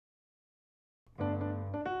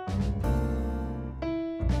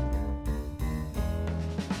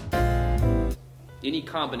any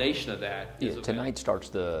combination of that is tonight starts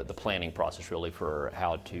the planning process really for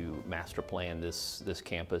how to master plan this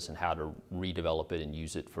campus and how to redevelop it and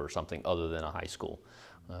use it for something other than a high school.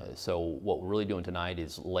 So what we're really doing tonight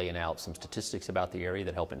is laying out some statistics about the area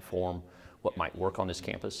that help inform what might work on this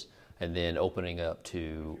campus, and then opening up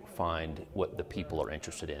to find what the people are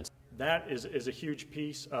interested in. That is a huge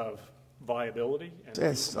piece of viability.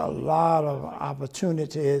 There's a lot of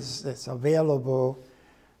opportunities that's available.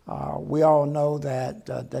 We all know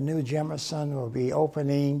that the new Jefferson will be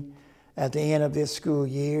opening at the end of this school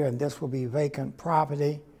year, and this will be vacant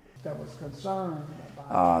property. That was concerned.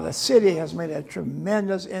 The city has made a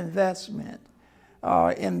tremendous investment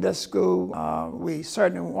in this school. We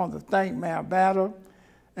certainly want to thank Mayor Battle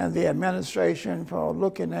and the administration for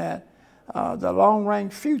looking at the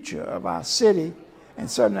long-range future of our city and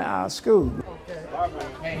certainly our school.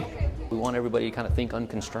 We want everybody to kind of think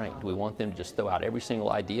unconstrained. We want them to just throw out every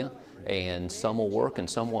single idea, and some will work and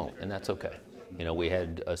some won't, and that's okay. You know, we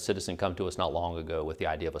had a citizen come to us not long ago with the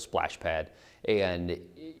idea of a splash pad, and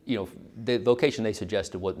you know, the location they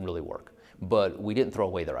suggested wouldn't really work. But we didn't throw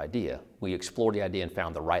away their idea. We explored the idea and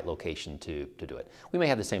found the right location to do it. We may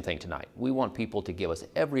have the same thing tonight. We want people to give us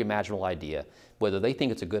every imaginable idea, whether they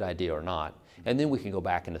think it's a good idea or not, and then we can go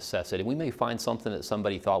back and assess it. And we may find something that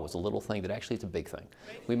somebody thought was a little thing that actually is a big thing.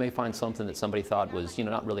 We may find something that somebody thought was, you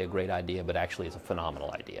know, not really a great idea, but actually is a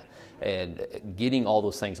phenomenal idea. And getting all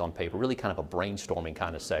those things on paper, really kind of a brainstorming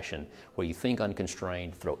kind of session where you think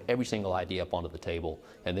unconstrained, throw every single idea up onto the table,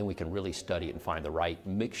 and then we can really study it and find the right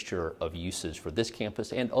mixture of uses for this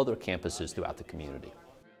campus and other campuses throughout the community.